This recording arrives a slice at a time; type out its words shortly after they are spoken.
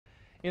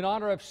In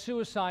honor of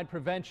Suicide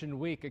Prevention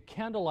Week, a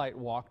candlelight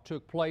walk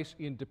took place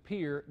in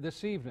Pere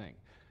this evening.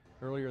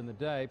 Earlier in the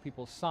day,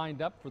 people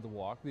signed up for the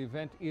walk. The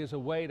event is a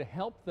way to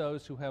help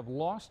those who have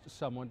lost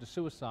someone to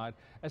suicide,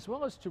 as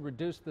well as to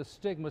reduce the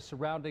stigma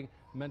surrounding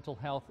mental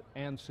health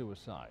and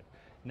suicide.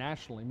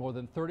 Nationally, more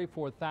than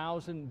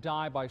 34,000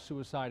 die by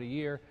suicide a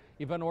year.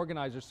 Event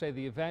organizers say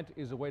the event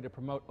is a way to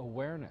promote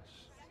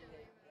awareness.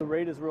 The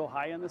rate is real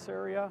high in this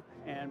area,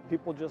 and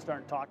people just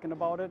aren't talking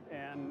about it.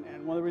 And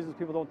one of the reasons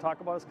people don't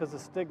talk about it is because of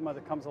the stigma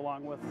that comes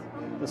along with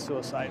the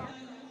suicide.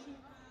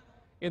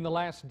 In the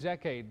last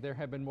decade, there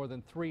have been more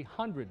than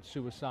 300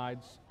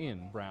 suicides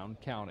in Brown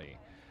County.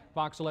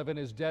 Fox 11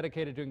 is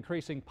dedicated to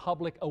increasing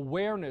public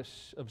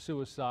awareness of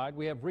suicide.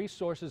 We have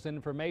resources and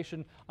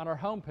information on our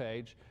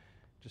homepage.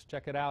 Just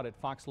check it out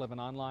at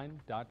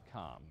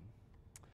fox11online.com.